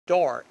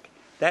dark,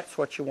 that's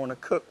what you want to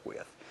cook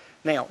with.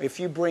 Now, if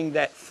you bring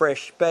that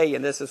fresh bay,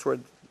 and this is where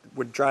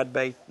with dried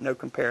bay, no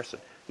comparison.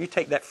 You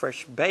take that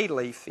fresh bay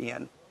leaf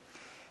in,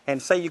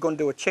 and say you're going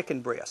to do a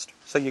chicken breast.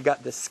 So you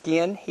got the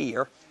skin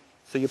here,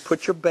 so you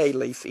put your bay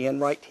leaf in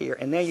right here,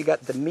 and now you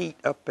got the meat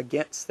up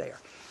against there.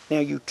 Now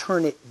you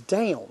turn it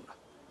down.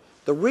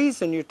 The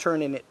reason you're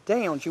turning it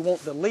down is you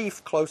want the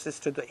leaf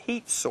closest to the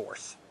heat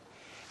source.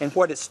 And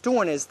what it's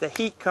doing is the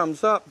heat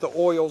comes up, the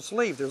oils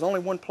leave. There's only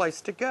one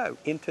place to go,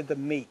 into the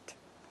meat.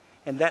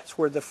 And that's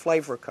where the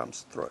flavor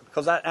comes through.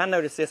 Because I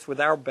notice this with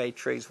our bay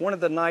trees. One of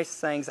the nice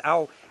things,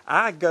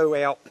 I go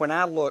out when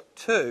I look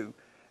too,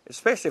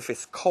 especially if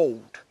it's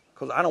cold,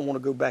 because I don't want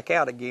to go back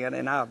out again.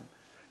 And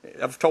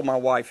I've told my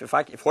wife,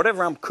 if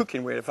whatever I'm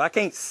cooking with, if I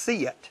can't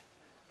see it,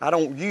 I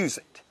don't use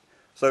it.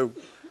 So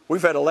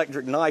we've had an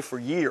electric knife for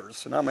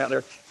years, and I'm out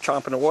there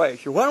chomping away.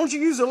 She said, why don't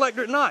you use an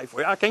electric knife?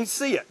 Well, I can't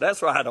see it.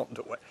 That's why I don't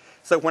do it.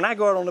 So when I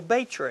go out on the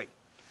bay tree,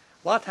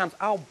 a lot of times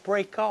I'll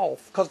break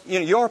off, because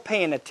you're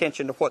paying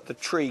attention to what the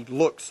tree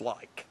looks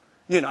like.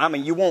 I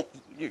mean,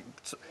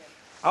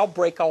 I'll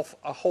break off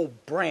a whole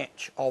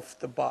branch off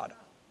the bottom.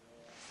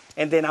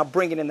 And then I'll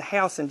bring it in the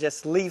house and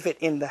just leave it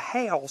in the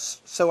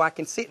house so I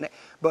can sit in it.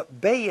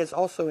 But bay is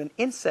also an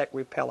insect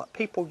repellent.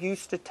 People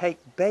used to take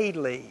bay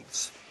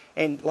leaves,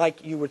 and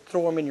like you would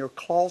throw them in your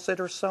closet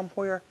or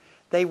somewhere.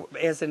 They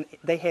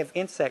have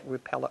insect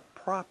repellent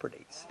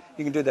properties.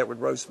 You can do that with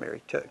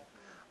rosemary too.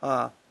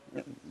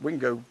 We can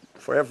go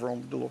forever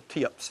on the little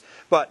tips,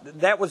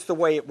 but that was the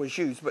way it was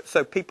used. But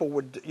so people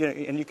would,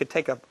 and you could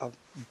take a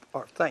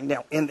thing.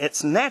 Now, in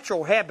its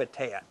natural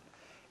habitat,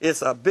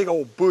 it's a big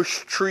old bush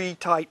tree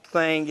type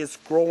thing. It's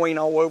growing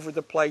all over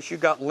the place. You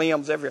got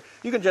limbs everywhere.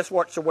 You can just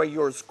watch the way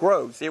yours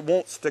grows. It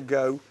wants to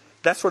go.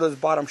 That's where those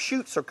bottom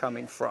shoots are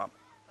coming from.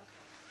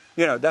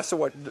 That's the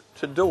way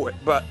to do it.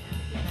 But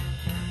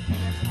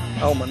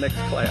my next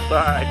class. All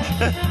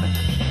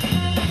right.